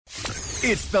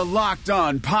It's the Locked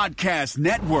On Podcast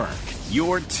Network,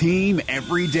 your team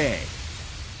every day.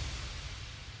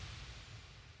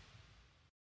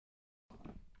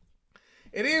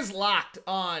 It is Locked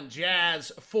On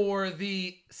Jazz for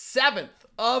the 7th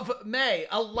of May,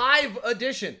 a live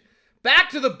edition.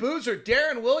 Back to the Boozer,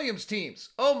 Deron Williams teams.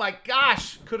 Oh my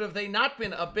gosh, could have they not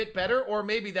been a bit better? Or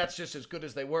maybe that's just as good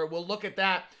as they were. We'll look at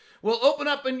that. We'll open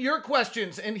up in your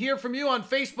questions and hear from you on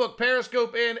Facebook,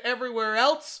 Periscope, and everywhere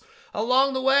else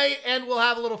along the way. And we'll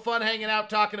have a little fun hanging out,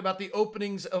 talking about the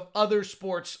openings of other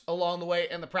sports along the way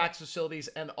and the practice facilities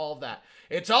and all of that.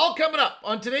 It's all coming up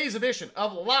on today's edition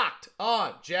of Locked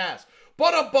On Jazz.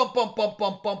 Pow!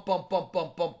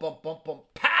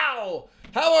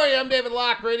 How are you? I'm David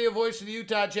Locke, radio voice of the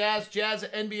Utah Jazz, Jazz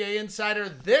NBA insider.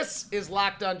 This is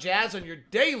Locked On Jazz, on your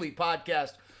daily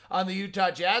podcast on the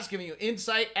Utah Jazz, giving you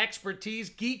insight, expertise,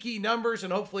 geeky numbers,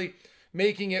 and hopefully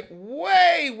making it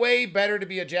way, way better to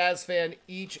be a Jazz fan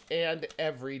each and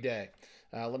every day.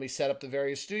 Let me set up the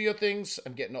various studio things.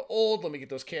 I'm getting old. Let me get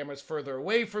those cameras further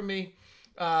away from me.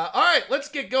 All right, let's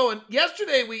get going.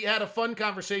 Yesterday, we had a fun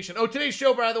conversation. Oh, today's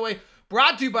show, by the way,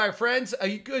 brought to you by our friends,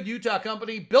 a good Utah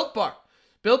company, Built Bar.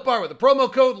 Built Bar with the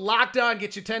promo code LOCKEDON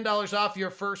gets you $10 off your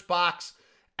first box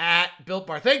at Built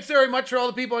Bar. Thanks very much for all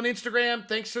the people on Instagram.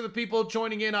 Thanks for the people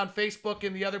joining in on Facebook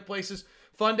and the other places.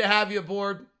 Fun to have you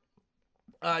aboard.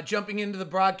 Jumping into the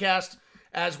broadcast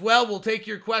as well. We'll take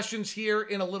your questions here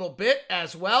in a little bit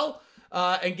as well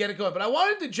and get it going. But I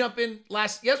wanted to jump in.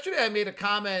 Yesterday I made a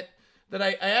comment that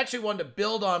I actually wanted to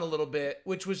build on a little bit,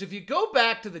 which was if you go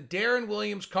back to the Deron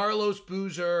Williams, Carlos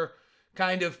Boozer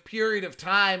kind of period of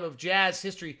time of Jazz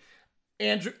history,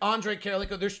 Andre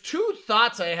Karolko, there's two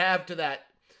thoughts I have to that.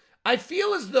 I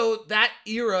feel as though that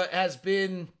era has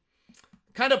been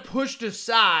kind of pushed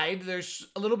aside. There's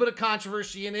a little bit of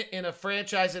controversy in it in a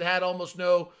franchise that had almost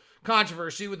no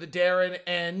controversy with the Deron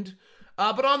end.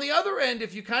 But on the other end,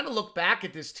 if you kind of look back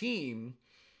at this team,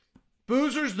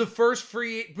 Boozer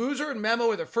and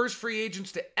Memo are the first free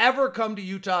agents to ever come to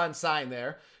Utah and sign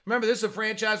there. Remember, this is a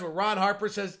franchise where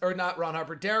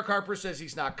Derek Harper says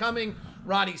he's not coming.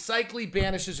 Ronnie Cycli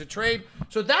banishes a trade.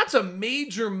 So that's a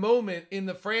major moment in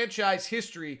the franchise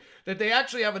history that they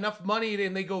actually have enough money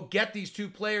and they go get these two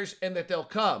players and that they'll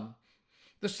come.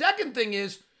 The second thing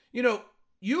is,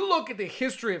 you look at the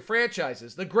history of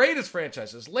franchises, the greatest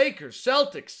franchises, Lakers,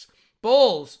 Celtics,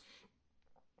 Bulls,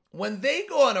 when they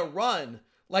go on a run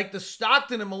like the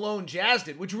Stockton and Malone Jazz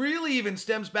did, which really even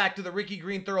stems back to the Ricky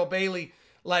Green, Thurl Bailey,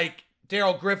 like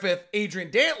Daryl Griffith,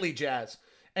 Adrian Dantley Jazz,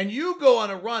 and you go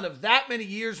on a run of that many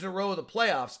years in a row of the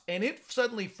playoffs, and it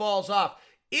suddenly falls off,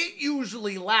 it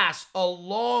usually lasts a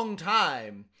long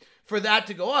time for that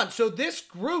to go on. So this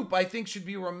group, I think, should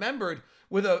be remembered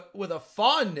with a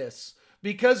fondness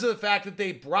because of the fact that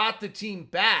they brought the team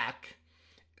back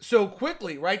so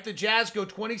quickly, right? The Jazz go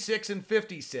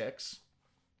 26-56.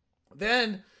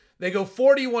 Then they go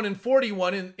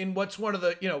 41-41 in what's one of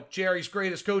the, Jerry's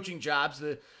greatest coaching jobs,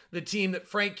 the team that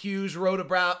Frank Hughes wrote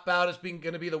about as being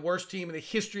going to be the worst team in the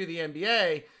history of the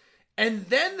NBA. And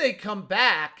then they come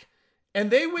back and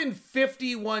they win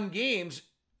 51 games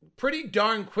pretty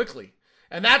darn quickly.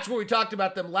 And that's where we talked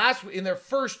about them last week in their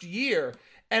first year.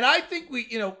 And I think we,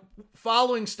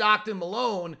 following Stockton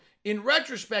Malone, in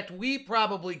retrospect, we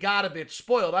probably got a bit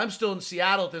spoiled. I'm still in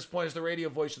Seattle at this point as the radio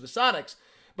voice of the Sonics.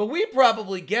 But we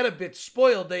probably get a bit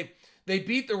spoiled. They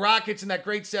beat the Rockets in that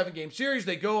great 7-game series.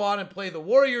 They go on and play the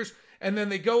Warriors. And then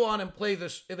they go on and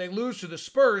they lose to the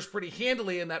Spurs pretty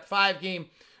handily in that 5-game.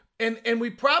 And we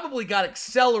probably got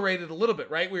accelerated a little bit,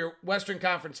 right? We were Western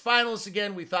Conference finalists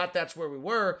again. We thought that's where we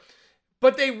were.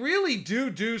 But they really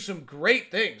do some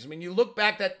great things. I mean, you look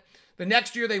back that the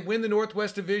next year they win the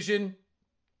Northwest Division.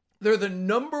 They're the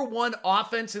number one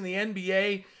offense in the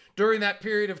NBA during that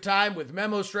period of time, with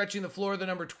Memo stretching the floor, the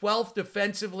number 12th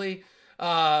defensively.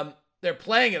 They're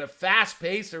playing at a fast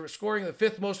pace. They're scoring the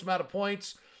 5th most amount of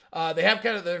points.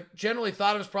 They're generally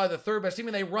thought of as probably the 3rd best team,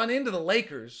 and they run into the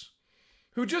Lakers,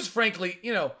 who just frankly,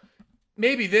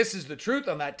 maybe this is the truth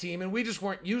on that team, and we just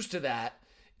weren't used to that,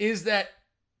 is that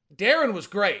Deron was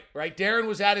great, right? Deron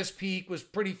was at his peak, was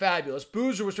pretty fabulous.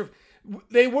 Boozer was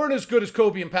they weren't as good as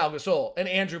Kobe and Pau Gasol and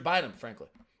Andrew Bynum, frankly.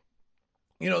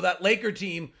 That Laker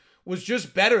team was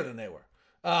just better than they were.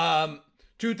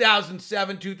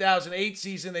 2007, 2008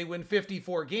 season, they win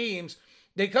 54 games.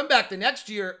 They come back the next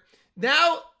year.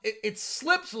 Now it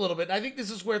slips a little bit. And I think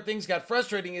this is where things got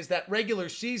frustrating, is that regular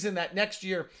season that next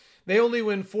year, they only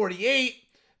win 48.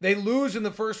 They lose in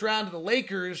the first round to the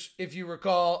Lakers, if you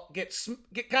recall, get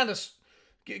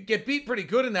beat pretty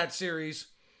good in that series.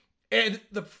 And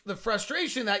the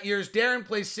frustration that year is Deron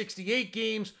plays 68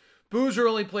 games. Boozer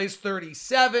only plays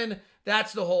 37.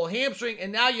 That's the whole hamstring.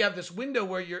 And now you have this window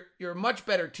where you're a much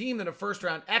better team than a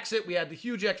first-round exit. We had the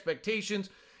huge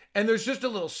expectations. And there's just a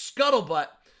little scuttlebutt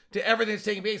to everything that's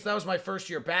taking place. That was my first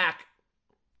year back.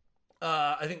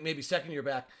 I think maybe second year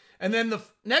back. And then the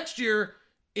next year,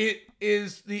 it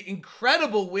is the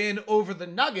incredible win over the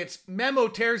Nuggets. Memo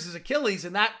tears his Achilles,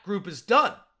 and that group is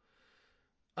done.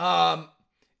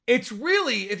 It's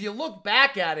really, if you look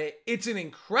back at it, it's an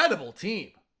incredible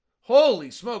team.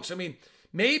 Holy smokes. I mean,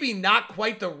 maybe not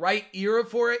quite the right era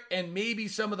for it, and maybe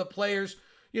some of the players,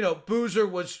 Boozer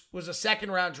was a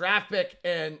second-round draft pick,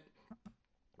 and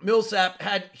Millsap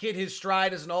hadn't hit his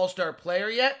stride as an all-star player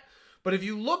yet. But if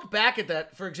you look back at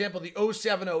that, for example, the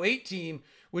 07-08 team,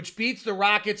 which beats the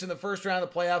Rockets in the first round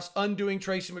of the playoffs, undoing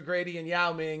Tracy McGrady and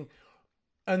Yao Ming,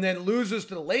 and then loses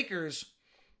to the Lakers.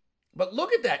 But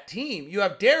look at that team. You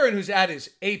have Deron, who's at his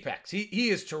apex. He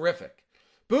is terrific.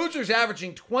 Boozer's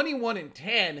averaging 21 and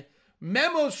 10.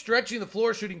 Memo's stretching the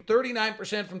floor, shooting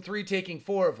 39% from three, taking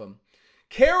 4 of them.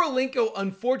 Karolinko,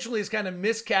 unfortunately, is kind of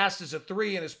miscast as a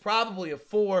 3 and is probably a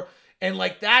 4. And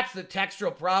that's the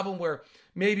textural problem where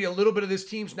maybe a little bit of this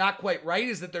team's not quite right,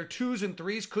 is that their 2s and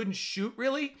 3s couldn't shoot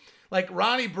really. Like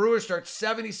Ronnie Brewer starts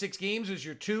 76 games as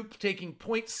your 2, taking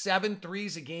 0.7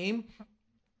 threes a game.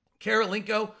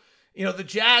 Karolinko, the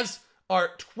Jazz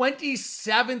are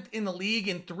 27th in the league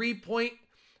in 3-point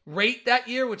rate that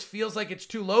year, which feels like it's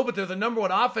too low, but they're the number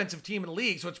 1 offensive team in the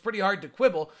league, so it's pretty hard to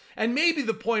quibble. And maybe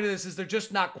the point of this is they're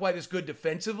just not quite as good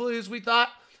defensively as we thought.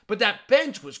 But that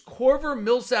bench was Korver,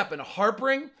 Millsap, and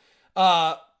Harpering,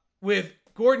 with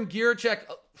Gordon Gierachek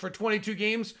for 22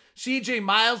 games, CJ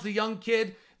Miles, the young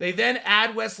kid. They then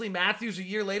add Wesley Matthews a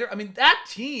year later. I mean, that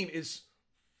team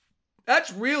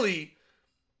that's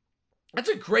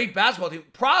a great basketball team.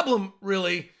 Problem,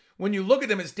 really, when you look at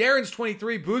them, is Deron's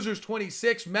 23, Boozer's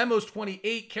 26, Memo's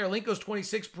 28, Karolinko's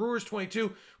 26, Brewer's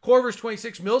 22, Korver's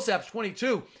 26, Millsap's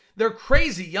 22. They're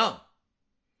crazy young.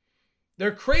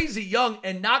 They're crazy young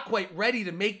and not quite ready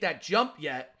to make that jump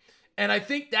yet. And I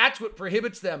think that's what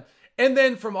prohibits them. And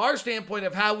then from our standpoint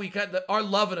of how we got our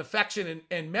love and affection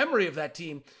and memory of that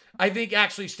team, I think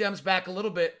actually stems back a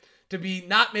little bit to be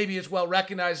not maybe as well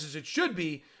recognized as it should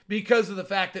be because of the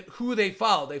fact that who they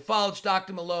followed. They followed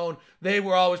Stockton Malone. They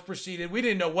were always preceded. We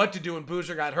didn't know what to do when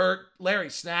Boozer got hurt. Larry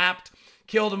snapped,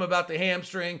 killed him about the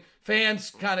hamstring.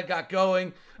 Fans kind of got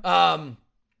going. I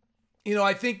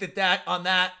think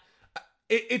that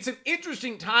it's an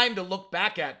interesting time to look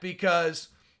back at because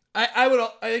I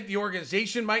think the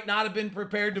organization might not have been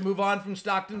prepared to move on from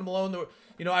Stockton to Malone.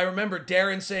 I remember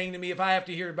Deron saying to me, if I have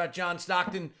to hear about John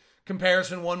Stockton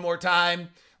comparison one more time,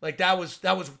 that was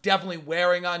definitely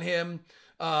wearing on him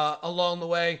along the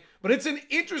way. But it's an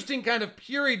interesting kind of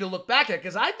period to look back at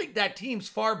because I think that team's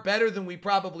far better than we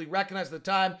probably recognized at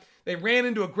the time. They ran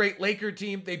into a great Laker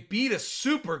team. They beat a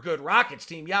super good Rockets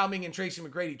team, Yao Ming and Tracy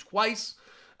McGrady twice.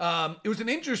 It was an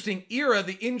interesting era.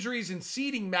 The injuries and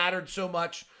seeding mattered so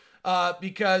much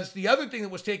because the other thing that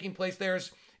was taking place there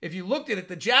is, if you looked at it,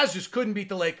 the Jazz just couldn't beat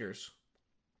the Lakers.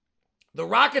 The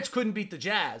Rockets couldn't beat the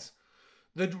Jazz.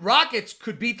 The Rockets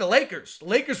could beat the Lakers. The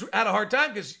Lakers had a hard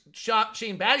time because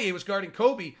Shane Battier was guarding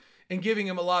Kobe and giving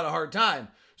him a lot of hard time.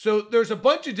 So there's a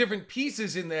bunch of different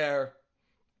pieces in there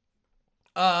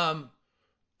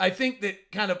I think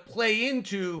that kind of play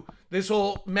into this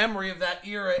whole memory of that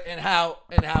era and how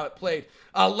it played.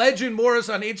 Legend Morris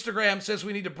on Instagram says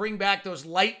we need to bring back those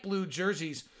light blue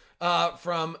jerseys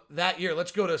from that year.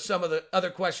 Let's go to some of the other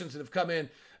questions that have come in.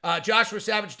 Joshua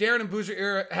Savage, Deron and Boozer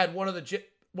era had one of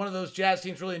those Jazz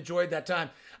teams. Really enjoyed that time.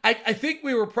 I think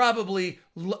we were probably,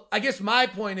 I guess my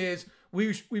point is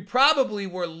we probably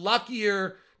were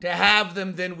luckier to have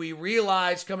them than we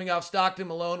realized coming off Stockton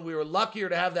Malone. We were luckier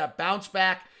to have that bounce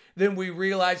back than we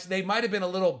realized. They might have been a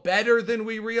little better than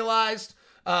we realized.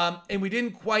 And we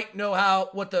didn't quite know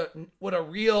what a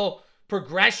real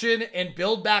progression and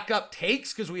build back up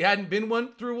takes because we hadn't been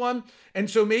through one. And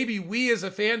so maybe we as a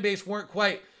fan base weren't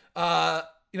quite there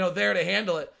to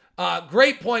handle it.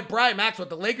 Great point, Brian Maxwell.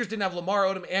 The Lakers didn't have Lamar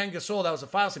Odom and Gasol. That was a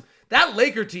finals team.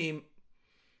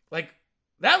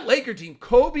 That Laker team,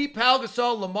 Kobe, Pau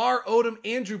Gasol, Lamar Odom,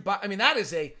 Andrew.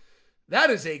 That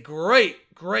is a great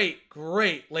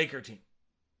Laker team.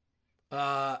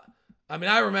 I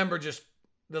remember just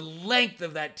the length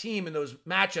of that team and those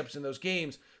matchups and those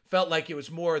games felt like it was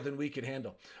more than we could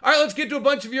handle. All right, let's get to a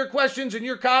bunch of your questions and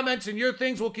your comments and your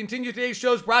things. We'll continue today's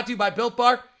show is brought to you by Built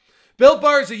Bar. Built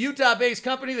Bar is a Utah-based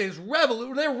company that is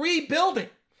they're rebuilding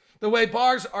the way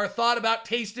bars are thought about,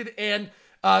 tasted, and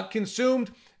consumed.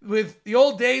 With the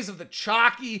old days of the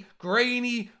chalky,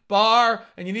 grainy, bar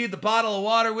and you need the bottle of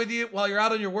water with you while you're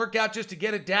out on your workout just to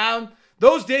get it down,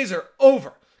 those days are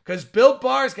over because Built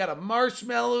Bar's got a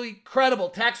marshmallowy, credible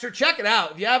texture. Check it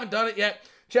out. If you haven't done it yet,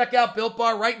 check out Built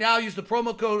Bar right now. Use the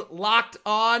promo code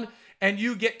LOCKEDON and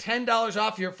you get $10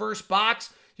 off your first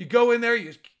box. You go in there,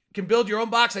 you can build your own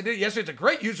box. I did it yesterday. It's a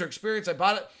great user experience. I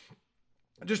bought it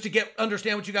just to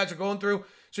understand what you guys are going through.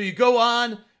 So you go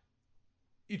on,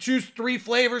 you choose 3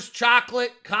 flavors,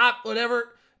 chocolate, cop,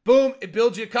 whatever. Boom, it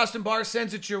builds you a custom bar,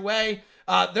 sends it your way.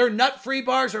 Their nut-free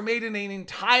bars are made in an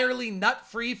entirely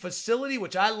nut-free facility,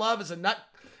 which I love as a nut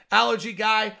allergy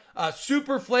guy.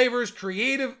 Super flavors,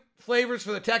 creative flavors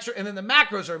for the texture, and then the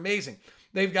macros are amazing.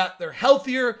 They're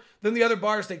healthier than the other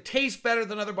bars. They taste better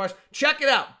than other bars. Check it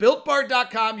out,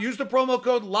 BuiltBar.com. Use the promo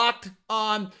code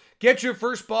LOCKEDON. Get your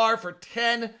first bar for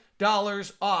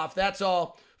 $10 off. That's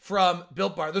all from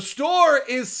Built Bar. The store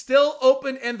is still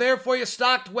open and there for you,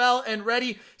 stocked well and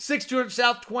ready. 6200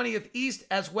 South 20th East,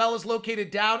 as well as located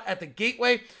down at the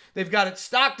Gateway. They've got it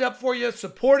stocked up for you,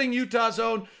 supporting Utah's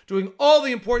Own, doing all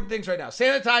the important things right now.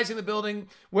 Sanitizing the building,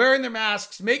 wearing their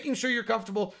masks, making sure you're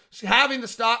comfortable, having the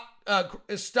stock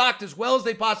is stocked as well as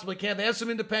they possibly can. They have some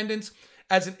independence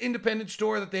as an independent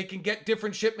store that they can get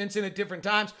different shipments in at different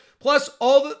times. Plus,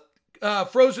 all the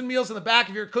frozen meals in the back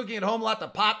if you're cooking at home, a lot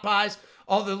of pot pies,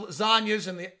 all the lasagnas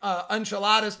and the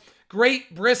enchiladas.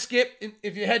 Great brisket.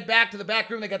 If you head back to the back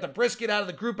room, they got the brisket out of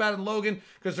the group out in Logan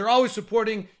because they're always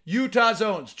supporting Utah's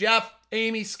Owns. Jeff,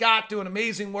 Amy, Scott doing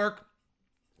amazing work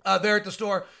there at the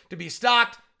store to be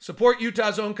stocked, support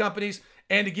Utah's Own companies,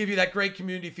 and to give you that great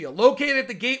community feel. Located at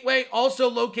the Gateway, also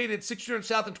located at 600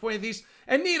 South and 20th East.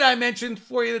 And need I mention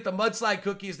for you that the Mudslide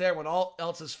Cookie is there when all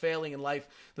else is failing in life.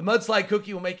 The Mudslide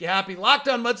Cookie will make you happy. Locked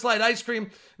On Mudslide Ice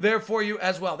Cream there for you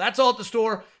as well. That's all at the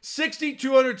store,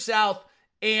 6200 South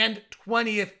and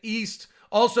 20th East.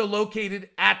 Also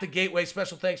located at the Gateway.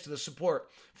 Special thanks to the support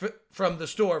from the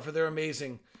store for their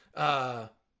amazing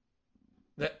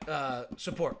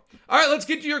support. All right, let's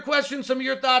get to your questions, some of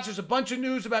your thoughts. There's a bunch of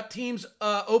news about teams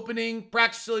opening,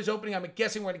 practice facilities opening. I'm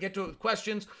guessing we're going to get to it with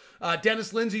questions.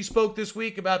 Dennis Lindsay spoke this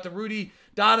week about the Rudy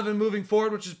Donovan moving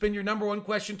forward, which has been your number one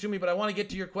question to me, but I want to get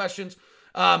to your questions.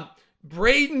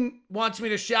 Braden wants me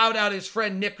to shout out his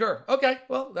friend Nick Kerr. Okay,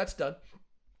 well, that's done.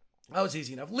 That was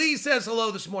easy enough. Lee says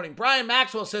hello this morning. Brian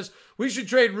Maxwell says we should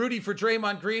trade Rudy for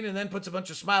Draymond Green and then puts a bunch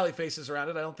of smiley faces around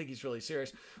it. I don't think he's really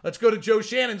serious. Let's go to Joe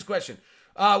Shannon's question.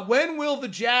 When will the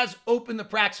Jazz open the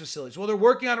practice facilities? Well, they're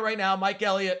working on it right now. Mike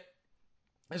Elliott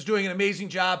is doing an amazing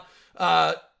job.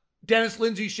 Dennis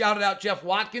Lindsay shouted out Jeff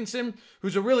Watkinson,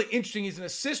 who's a really interesting, he's an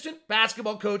assistant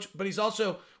basketball coach, but he's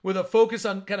also with a focus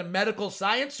on kind of medical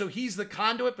science. So he's the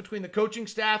conduit between the coaching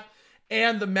staff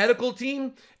and the medical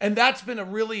team. And that's been a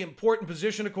really important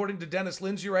position, according to Dennis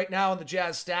Lindsay right now on the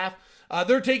Jazz staff.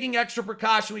 They're taking extra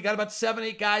precaution. We got about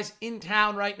 7-8 guys in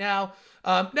town right now.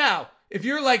 Now, if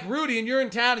you're like Rudy and you're in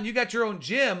town and you got your own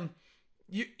gym,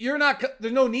 you're not,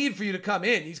 there's no need for you to come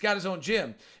in. He's got his own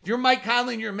gym. If you're Mike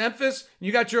Conley and you're in Memphis and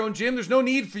you got your own gym, there's no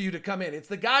need for you to come in. It's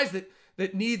the guys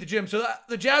that need the gym. So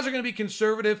the Jazz are going to be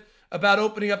conservative about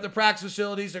opening up the practice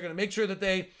facilities. They're going to make sure that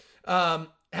they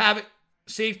have it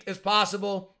safe as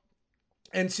possible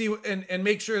and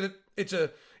make sure that it's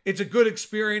a good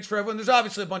experience for everyone. There's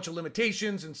obviously a bunch of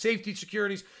limitations and safety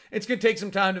securities. It's going to take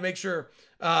some time to make sure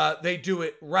they do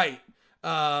it right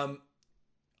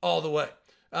all the way.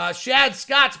 Shad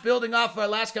Scott's building off our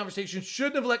last conversation.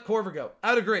 Shouldn't have let Korver go.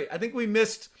 I'd agree. I think we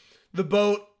missed the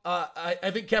boat.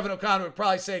 I think Kevin O'Connor would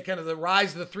probably say kind of the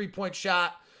rise of the three-point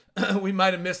shot. We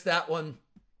might have missed that one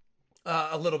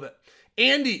a little bit.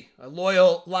 Andy, a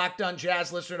loyal Locked On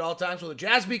Jazz listener at all times. Will the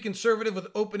Jazz be conservative with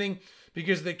opening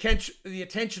because of the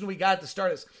attention we got at the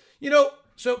start is,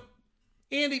 so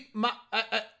Andy,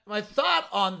 my thought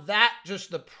on that, just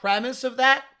the premise of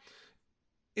that,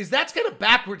 is that's kind of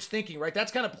backwards thinking, right?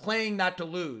 That's kind of playing not to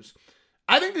lose.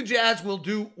 I think the Jazz will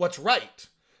do what's right.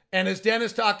 And as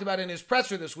Dennis talked about in his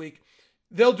presser this week,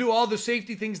 they'll do all the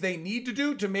safety things they need to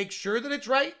do to make sure that it's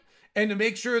right and to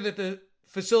make sure that the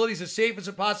facility's as safe as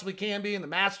it possibly can be and the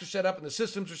masks are set up and the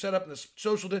systems are set up and the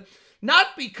social not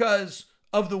because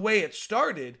of the way it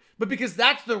started, but because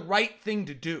that's the right thing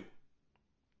to do.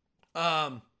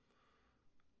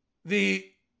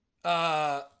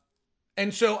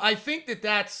 And so I think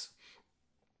that's,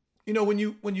 when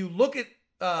you look at,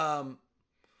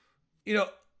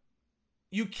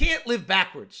 you can't live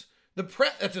backwards.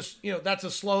 That's a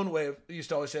Sloan way of, I used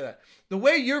to always say that. The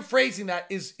way you're phrasing that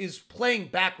is playing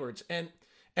backwards. And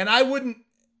I wouldn't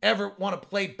ever want to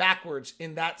play backwards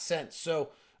in that sense. So,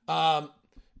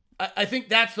 I think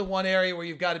that's the one area where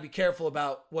you've got to be careful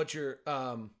about what you're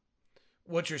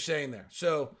saying there.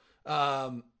 So,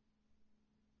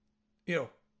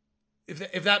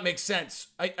 if that makes sense.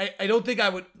 I don't think I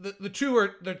would. The two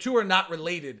are not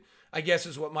related, I guess,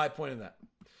 is what my point of that.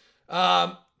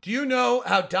 Do you know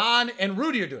how Don and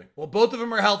Rudy are doing? Well, both of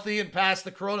them are healthy and past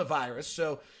the coronavirus.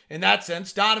 So in that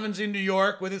sense, Donovan's in New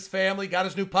York with his family, got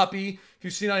his new puppy. If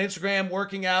you've seen on Instagram,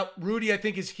 working out. Rudy, I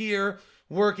think, is here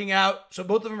working out. So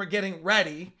both of them are getting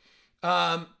ready.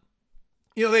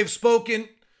 They've spoken.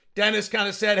 Dennis kind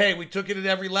of said, hey, we took it at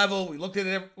every level. We looked at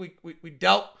it. We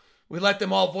dealt. We let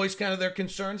them all voice kind of their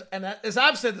concerns. And as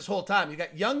I've said this whole time, you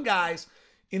got young guys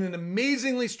in an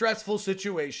amazingly stressful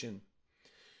situation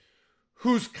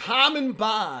whose common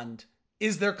bond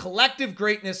is their collective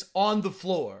greatness on the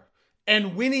floor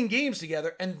and winning games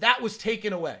together. And that was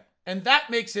taken away. And that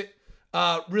makes it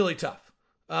really tough.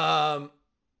 I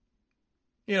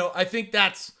think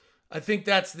that's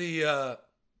the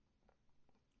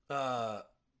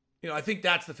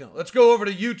feeling. Let's go over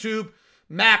to YouTube.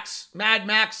 Mad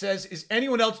Max says, is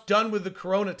anyone else done with the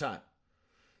Corona time?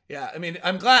 Yeah, I mean,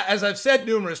 I'm glad, as I've said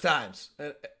numerous times,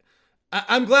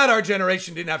 I'm glad our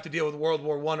generation didn't have to deal with World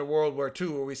War I or World War II,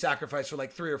 where we sacrificed for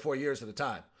like 3 or 4 years at a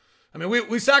time. I mean,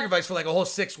 we sacrificed for like a whole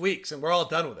 6 weeks and we're all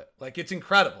done with it. Like, it's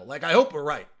incredible. Like, I hope we're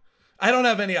right. I don't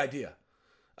have any idea.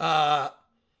 But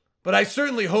I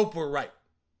certainly hope we're right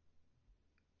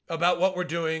about what we're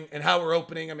doing and how we're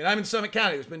opening. I mean, I'm in Summit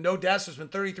County. There's been no deaths. There's been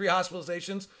 33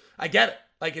 hospitalizations. I get it.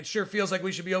 Like, it sure feels like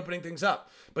we should be opening things up.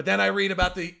 But then I read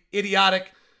about the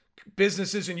idiotic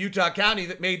businesses in Utah County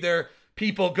that made their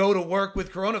people go to work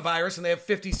with coronavirus and they have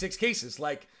 56 cases.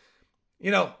 Like,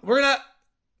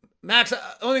 Max, the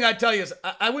only thing I'd tell you is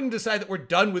I wouldn't decide that we're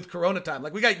done with Corona time.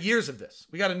 Like, we got years of this.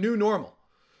 We got a new normal.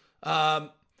 And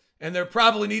there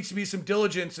probably needs to be some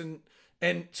diligence and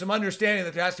some understanding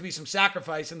that there has to be some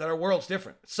sacrifice and that our world's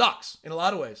different. It sucks in a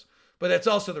lot of ways, but that's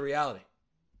also the reality.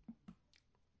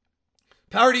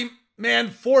 Party Man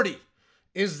 40.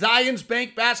 Is Zions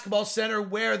Bank Basketball Center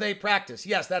where they practice?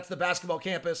 Yes, that's the basketball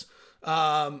campus.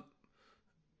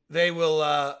 They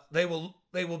will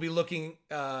be looking,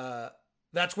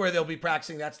 that's where they'll be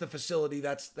practicing. That's the facility.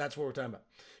 That's what we're talking about.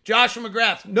 Joshua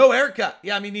McGrath, no haircut.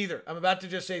 Yeah, me neither. I'm about to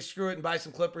just say screw it and buy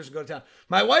some clippers and go to town.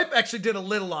 My wife actually did a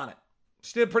little on it.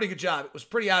 She did a pretty good job. It was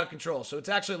pretty out of control. So it's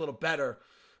actually a little better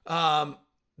than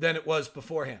it was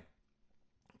beforehand.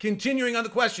 Continuing on the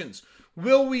questions.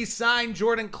 Will we sign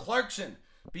Jordan Clarkson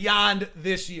beyond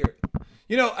this year?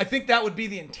 I think that would be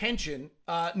the intention.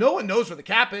 No one knows where the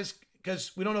cap is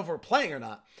because we don't know if we're playing or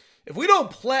not. If we don't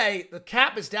play, the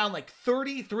cap is down like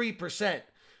 33%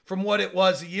 from what it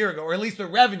was a year ago, or at least the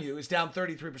revenue is down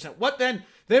 33%. What then?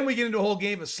 Then we get into a whole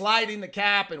game of sliding the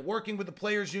cap and working with the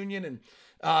players union and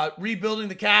rebuilding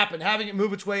the cap and having it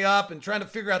move its way up and trying to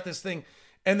figure out this thing.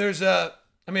 And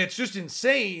it's just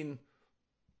insane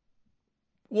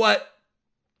what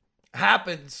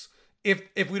happens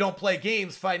if we don't play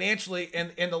games financially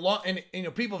and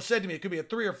people have said to me it could be a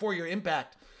 3 or 4 year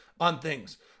impact on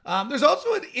things. There's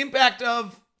also an impact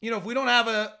of,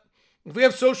 if we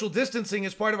have social distancing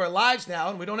as part of our lives now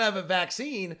and we don't have a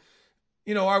vaccine,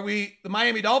 the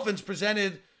Miami Dolphins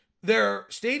presented their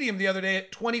stadium the other day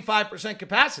at 25%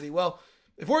 capacity. Well,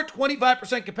 if we're at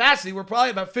 25% capacity, we're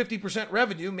probably about 50%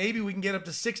 revenue. Maybe we can get up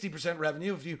to 60%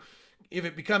 revenue if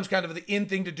it becomes kind of the in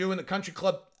thing to do in the country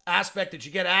club aspect, that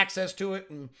you get access to it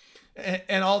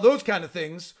and all those kind of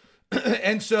things.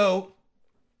 And so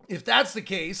if that's the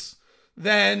case,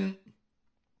 then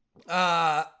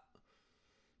your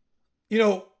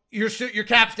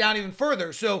cap's down even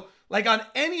further. So like on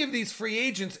any of these free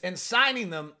agents and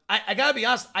signing them, I gotta be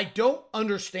honest, I don't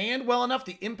understand well enough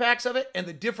the impacts of it and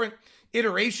the different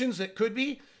iterations that could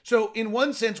be. So in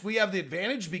one sense, we have the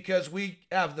advantage because we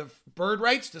have the bird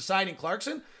rights to signing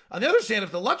Clarkson. On the other hand,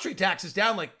 if the luxury tax is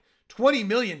down like $20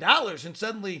 million and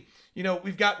suddenly, you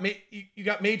got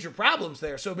major problems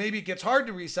there. So maybe it gets hard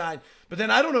to re-sign, but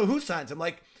then I don't know who signs him.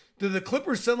 Like, do the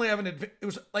Clippers suddenly have it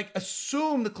was like,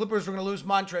 assume the Clippers were going to lose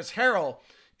Montrezl Harrell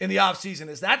in the offseason.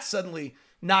 Is that suddenly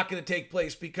not going to take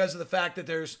place because of the fact that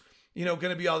there's, going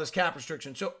to be all this cap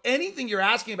restriction? So anything you're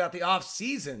asking about the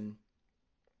offseason,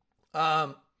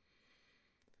 I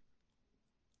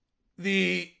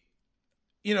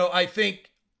think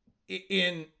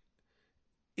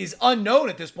is unknown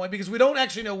at this point because we don't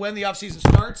actually know when the offseason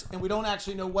starts and we don't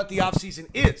actually know what the offseason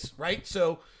is, right?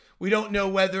 So we don't know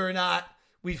whether or not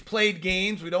we've played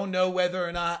games. We don't know whether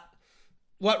or not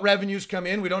what revenues come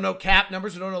in. We don't know cap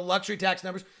numbers. We don't know luxury tax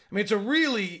numbers. I mean, it's a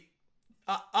really,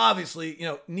 obviously,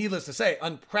 needless to say,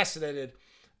 unprecedented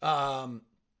time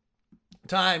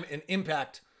and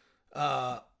impact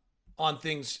on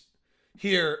things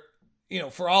here,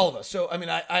 for all of us. So, I mean,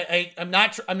 I'm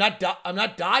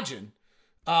not dodging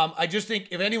I just think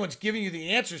if anyone's giving you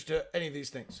the answers to any of these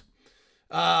things,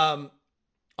 on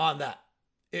that,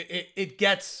 it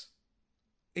gets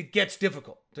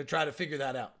difficult to try to figure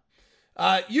that out.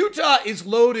 Utah is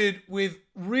loaded with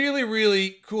really,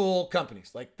 really cool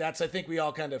companies. Like I think we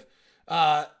all kind of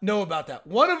know about that.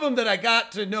 One of them that I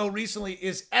got to know recently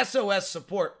is SOS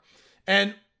Support.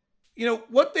 And,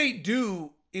 what they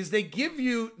do is they give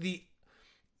you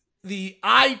the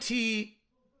IT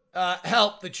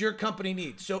help that your company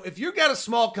needs. So if you've got a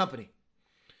small company,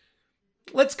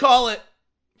 let's call it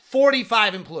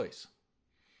 45 employees,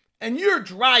 and you're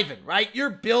driving, right? You're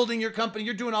building your company.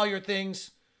 You're doing all your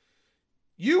things.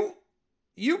 You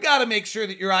got to make sure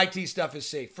that your IT stuff is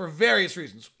safe for various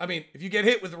reasons. I mean, if you get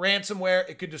hit with ransomware,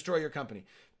 it could destroy your company.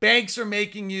 Banks are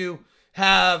making you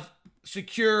have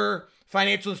secure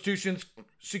financial institutions,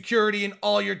 security in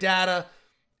all your data.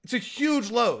 It's a huge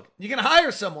load. You can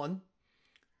hire someone.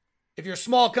 If you're a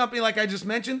small company, like I just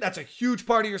mentioned, that's a huge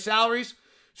part of your salaries.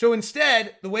 So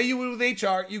instead, the way you would with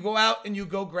HR, you go out and you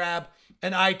go grab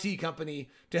an IT company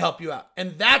to help you out.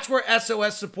 And that's where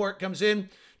SOS Support comes in.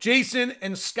 Jason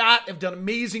and Scott have done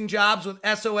amazing jobs with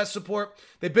SOS Support.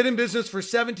 They've been in business for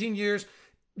 17 years.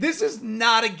 This is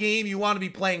not a game you want to be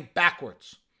playing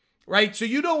backwards, right? So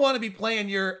you don't want to be playing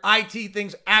your IT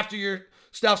things after your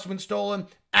stuff's been stolen,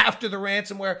 after the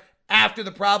ransomware, after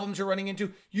the problems you're running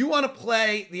into. You want to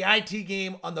play the IT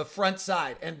game on the front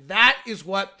side. And that is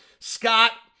what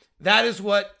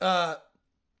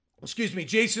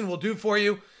Jason will do for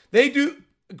you. They do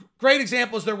great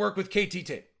examples, their work with KT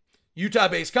Tape.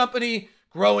 Utah-based company,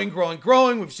 growing.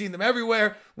 We've seen them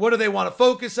everywhere. What do they want to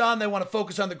focus on? They want to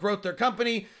focus on the growth of their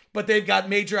company, but they've got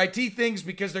major IT things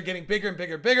because they're getting bigger and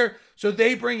bigger. So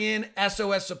they bring in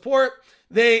SOS Support.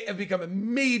 They have become a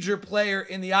major player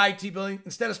in the IT building.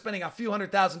 Instead of spending a few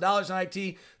 $100,000 on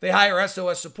IT, they hire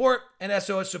SOS Support, and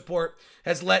SOS Support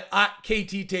has let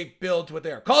KT Tape build to what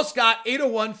they are. Call Scott,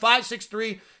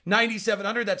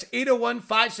 801-563-9700. That's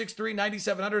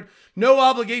 801-563-9700. No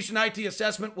obligation IT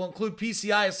assessment. Will include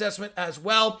PCI assessment as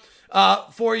well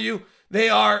for you. They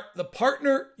are the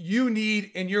partner you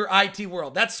need in your IT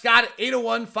world. That's Scott at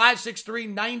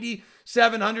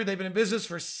 801-563-9700. They've been in business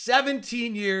for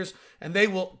 17 years, and they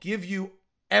will give you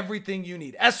everything you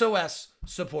need. SOS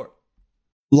Support.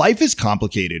 Life is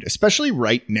complicated, especially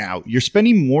right now. You're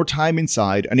spending more time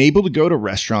inside, unable to go to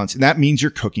restaurants, and that means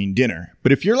you're cooking dinner.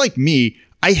 But if you're like me,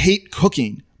 I hate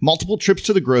cooking. Multiple trips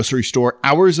to the grocery store,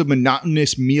 hours of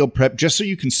monotonous meal prep just so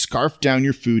you can scarf down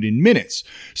your food in minutes.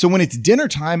 So when it's dinner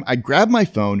time, I grab my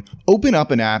phone, open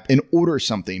up an app, and order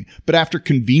something. But after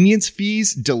convenience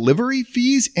fees, delivery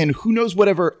fees, and who knows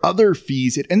whatever other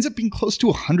fees, it ends up being close to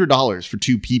 $100 for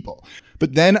two people.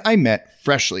 But then I met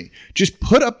Freshly. Just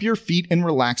put up your feet and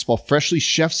relax while Freshly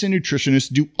chefs and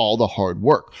nutritionists do all the hard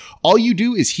work. All you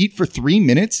do is heat for 3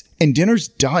 minutes and dinner's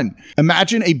done.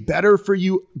 Imagine a better for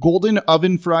you golden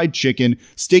oven fried chicken,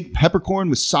 steak peppercorn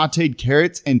with sauteed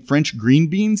carrots and French green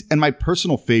beans, and my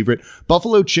personal favorite,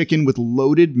 buffalo chicken with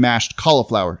loaded mashed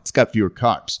cauliflower. It's got fewer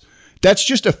carbs. That's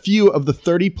just a few of the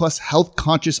 30 plus health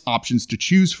conscious options to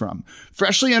choose from.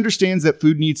 Freshly understands that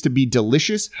food needs to be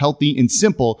delicious, healthy, and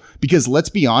simple because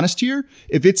let's be honest here,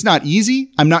 if it's not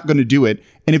easy, I'm not going to do it.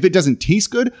 And if it doesn't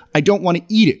taste good, I don't want to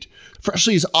eat it.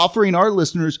 Freshly is offering our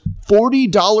listeners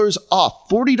 $40 off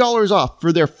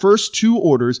for their first 2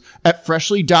 orders at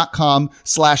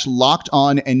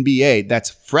freshly.com/lockedonnba. That's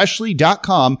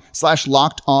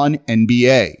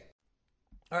freshly.com/lockedonnba.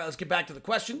 All right, let's get back to the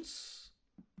questions.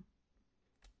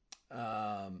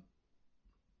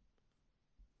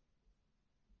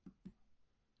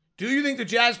 Do you think the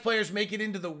Jazz players make it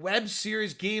into the web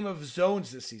series Game of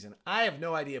Zones this season? I have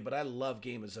no idea, but I love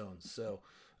Game of Zones, so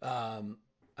I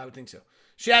would think so.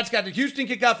 Shad's got the Houston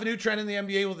kick off a new trend in the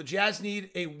NBA. Will the Jazz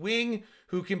need a wing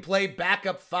who can play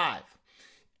backup 5?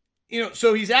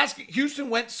 So he's asking. Houston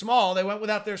went small. They went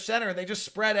without their center, and they just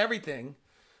spread everything.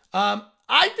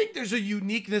 I think there's a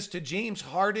uniqueness to James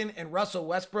Harden and Russell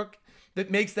Westbrook that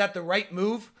makes that the right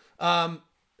move.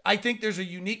 I think there's a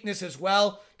uniqueness as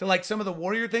well to like some of the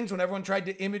Warrior things when everyone tried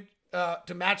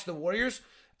to match the Warriors.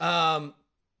 And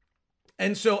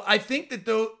so I think that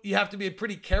though you have to be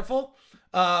pretty careful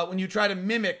when you try to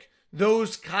mimic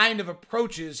those kind of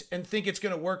approaches and think it's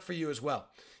going to work for you as well.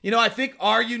 I think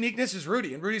our uniqueness is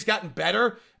Rudy, and Rudy's gotten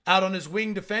better out on his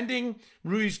wing defending.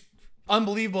 Rudy's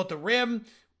unbelievable at the rim.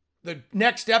 The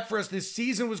next step for us this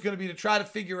season was going to be to try to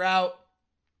figure out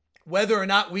whether or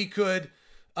not we could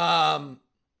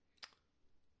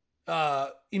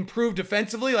improve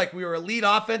defensively. Like we were elite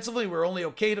offensively, we were only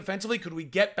okay defensively. Could we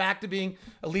get back to being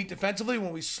elite defensively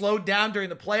when we slowed down during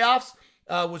the playoffs?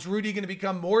 Was Rudy going to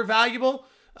become more valuable?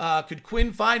 Could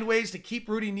Quinn find ways to keep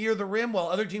Rudy near the rim while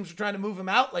other teams are trying to move him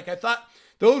out? Like, I thought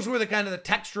those were the kind of the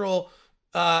textural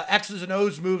X's and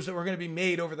O's moves that were going to be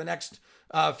made over the next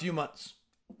few months.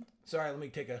 Sorry, let me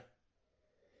take a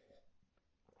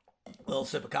little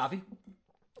sip of coffee,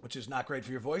 which is not great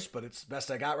for your voice, but it's the best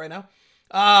I got right now.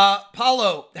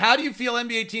 Paulo, how do you feel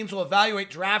NBA teams will evaluate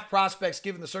draft prospects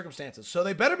given the circumstances? So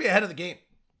they better be ahead of the game.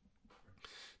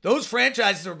 Those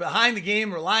franchises are behind the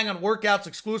game, relying on workouts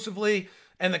exclusively,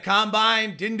 and the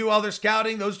combine didn't do all their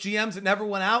scouting. Those GMs that never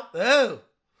went out,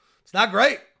 it's not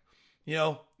great. You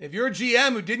know, if you're a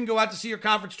GM who didn't go out to see your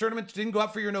conference tournaments, didn't go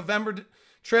out for your November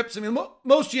trips. I mean,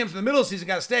 most GMs in the middle of the season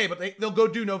got to stay, but they'll go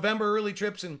do November early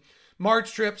trips and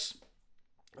March trips.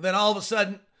 Then all of a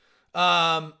sudden,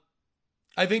 I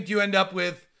think you end up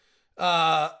with,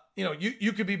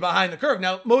 you could be behind the curve.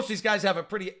 Now, most of these guys have a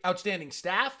pretty outstanding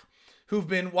staff who've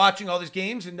been watching all these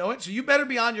games and know it. So you better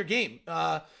be on your game.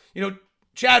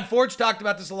 Chad Ford's talked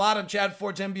about this a lot on Chad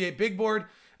Ford's NBA Big Board,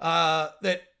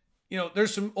 that,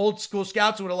 there's some old school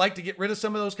scouts who would have liked to get rid of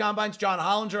some of those combines. John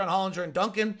Hollinger on Hollinger and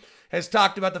Duncan has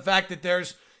talked about the fact that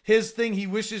there's his thing he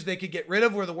wishes they could get rid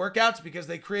of were the workouts because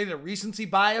they created a recency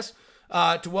bias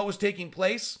to what was taking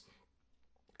place.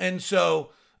 And so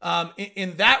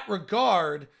in that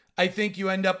regard, I think you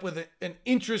end up with an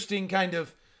interesting kind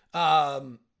of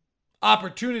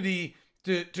opportunity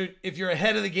to if you're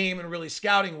ahead of the game and really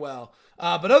scouting well.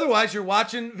 But otherwise, you're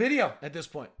watching video at this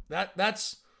point.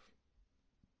 That's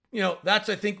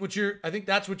I think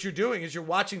that's what you're doing is you're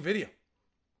watching video.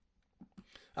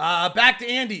 Back to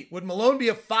Andy. Would Malone be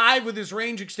a 5 with his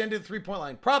range extended to the 3-point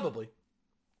line? Probably.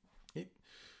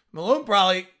 Malone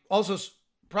probably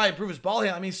improve his ball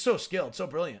handling. I mean, he's so skilled, so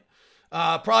brilliant.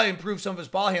 Probably improve some of his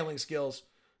ball handling skills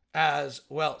as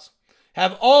well.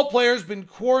 Have all players been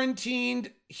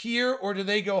quarantined here or do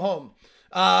they go home?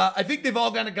 I think they've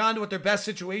all kind of gone to what their best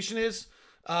situation is.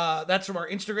 That's from our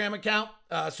Instagram account.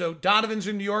 So Donovan's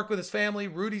in New York with his family.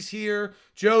 Rudy's here.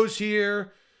 Joe's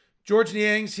here. George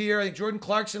Niang's here. I think Jordan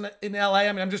Clark's in LA.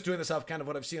 I mean, I'm just doing this off kind of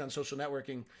what I've seen on social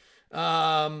networking.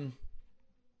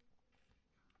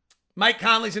 Mike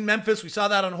Conley's in Memphis. We saw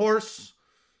that on Horse.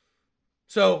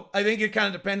 So I think it kind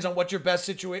of depends on what your best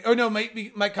situation. Oh no,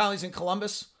 maybe Mike Conley's in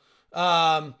Columbus. It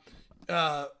kind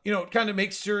of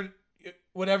makes sure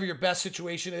whatever your best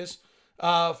situation is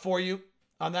for you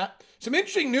on that. Some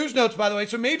interesting news notes, by the way.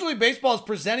 So Major League Baseball is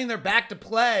presenting their back to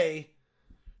play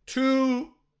to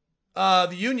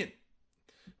the union.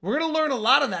 We're going to learn a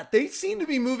lot on that. They seem to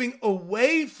be moving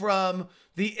away from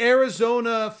the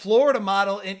Arizona, Florida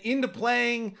model and into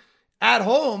playing at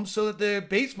home so that the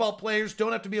baseball players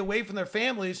don't have to be away from their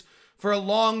families for a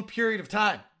long period of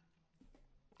time.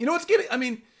 You know what's getting, I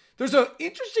mean, there's an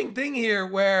interesting thing here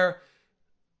where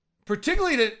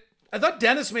particularly I thought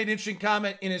Dennis made an interesting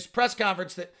comment in his press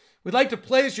conference that we'd like to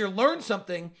play this year, learn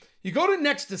something. You go to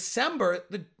next December,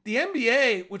 the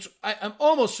NBA, which I'm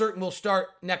almost certain will start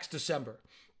next December.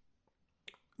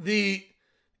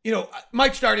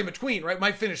 Might start in between, right?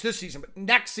 Might finish this season, but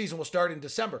next season will start in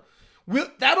December.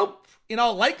 That'll, in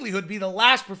all likelihood, be the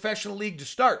last professional league to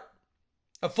start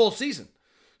a full season.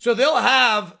 So they'll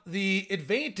have the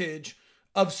advantage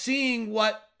of seeing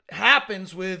what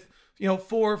happens with, 4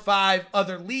 or 5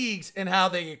 other leagues and how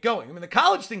they get going. I mean, the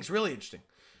college thing's really interesting.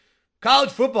 College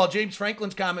football, James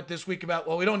Franklin's comment this week about,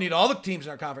 we don't need all the teams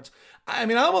in our conference. I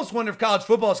mean, I almost wonder if college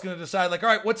football is going to decide, like, all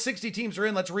right, what 60 teams are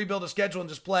in? Let's rebuild a schedule and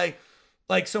just play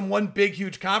like some one big,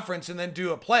 huge conference and then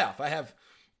do a playoff.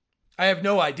 I have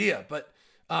no idea, but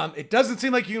it doesn't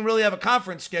seem like you can really have a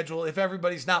conference schedule if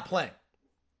everybody's not playing.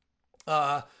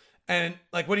 And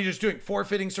like, what are you just doing?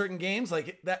 Forfeiting certain games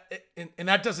like that, and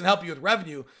that doesn't help you with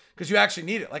revenue because you actually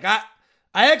need it. Like I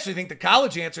actually think the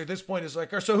college answer at this point is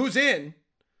like, so who's in?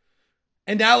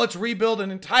 And now let's rebuild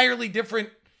an entirely different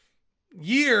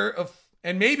year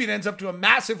and maybe it ends up to a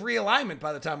massive realignment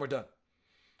by the time we're done,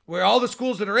 where all the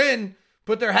schools that are in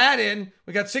put their hat in.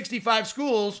 We got 65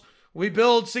 schools. We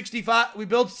build 6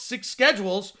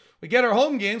 schedules. We get our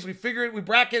home games. We figure it. We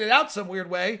bracket it out some weird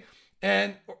way,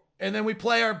 and then we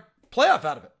play our playoff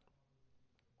out of it.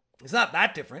 It's not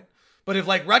that different. But if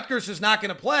like Rutgers is not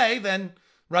going to play, then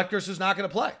Rutgers is not going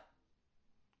to play,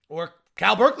 or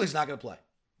Cal Berkeley's not going to play,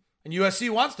 and USC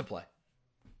wants to play,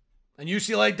 and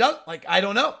UCLA does. Like, I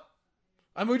don't know.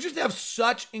 I mean, we just have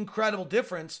such incredible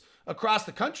difference across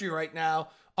the country right now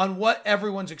on what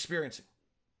everyone's experiencing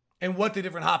and what the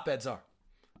different hotbeds are.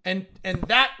 And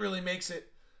that really makes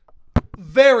it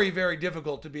very, very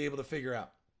difficult to be able to figure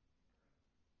out.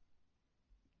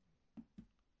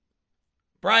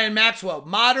 Brian Maxwell,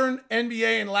 modern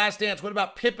NBA and Last Dance. What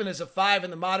about Pippen as a 5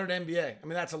 in the modern NBA? I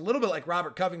mean, that's a little bit like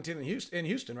Robert Covington in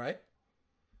Houston, right?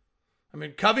 I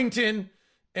mean, Covington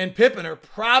and Pippen are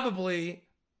probably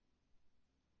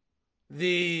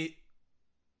the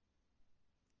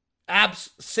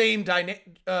same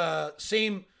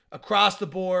across the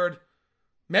board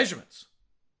measurements.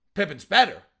 Pippen's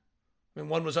better. I mean,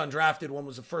 one was undrafted, one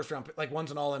was a first round pick, like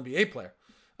one's an all NBA player.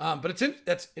 But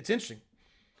it's interesting.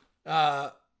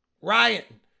 Ryan,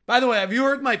 by the way, have you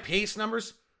heard my pace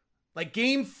numbers? Like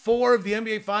game 4 of the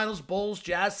NBA Finals, Bulls,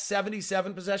 Jazz,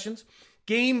 77 possessions.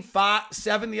 Game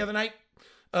 7 the other night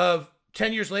of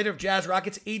 10 years later of Jazz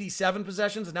Rockets, 87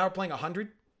 possessions, and now we're playing 100.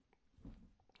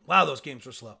 Wow, those games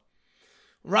were slow.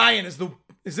 Ryan, is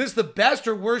this the best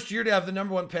or worst year to have the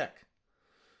number 1 pick?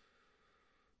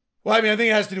 Well, I mean, I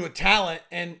think it has to do with talent.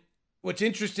 And what's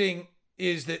interesting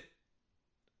is that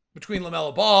between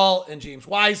LaMelo Ball and James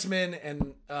Wiseman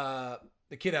and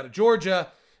the kid out of Georgia,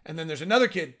 and then there's another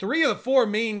kid, 3 of the 4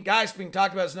 main guys being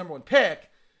talked about as number 1 pick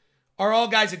are all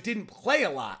guys that didn't play a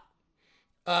lot.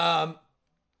 And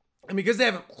because they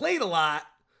haven't played a lot,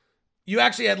 you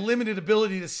actually had limited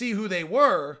ability to see who they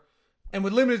were. And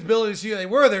with limited ability to see who they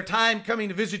were, their time coming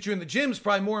to visit you in the gym is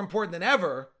probably more important than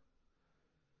ever.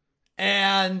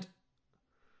 And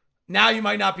now you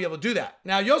might not be able to do that.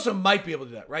 Now you also might be able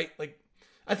to do that, right? Like,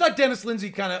 I thought Dennis Lindsay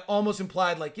kind of almost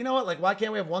implied, like, you know what? Like, why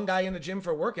can't we have one guy in the gym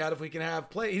for a workout if we can have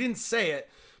play? He didn't say it,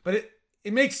 but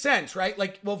it makes sense, right?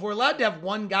 Like, well, if we're allowed to have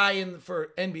one guy in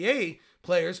for NBA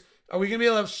players, are we going to be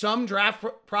able to have some draft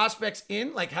prospects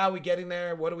in? Like, how are we getting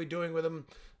there? What are we doing with them?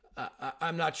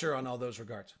 I'm not sure on all those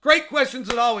regards. Great questions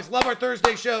as always. Love our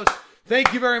Thursday shows.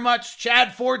 Thank you very much.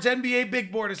 Chad Ford's NBA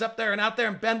Big Board is up there and out there,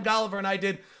 and Ben Golliver and I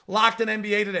did Locked in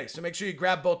NBA today. So make sure you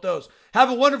grab both those. Have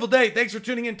a wonderful day. Thanks for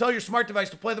tuning in. Tell your smart device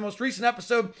to play the most recent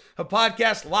episode of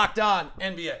podcast Locked On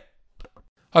NBA.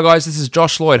 Hi guys, this is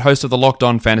Josh Lloyd, host of the Locked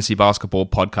On Fantasy Basketball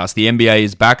podcast. The NBA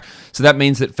is back, so that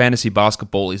means that fantasy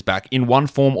basketball is back in one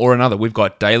form or another. We've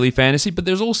got daily fantasy, but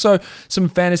there's also some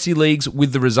fantasy leagues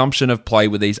with the resumption of play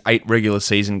with these 8 regular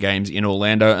season games in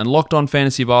Orlando, and Locked On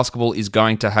Fantasy Basketball is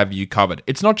going to have you covered.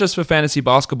 It's not just for fantasy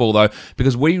basketball though,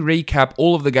 because we recap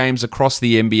all of the games across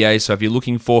the NBA, so if you're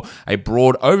looking for a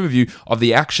broad overview of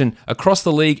the action across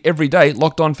the league every day,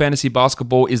 Locked On Fantasy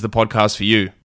Basketball is the podcast for you.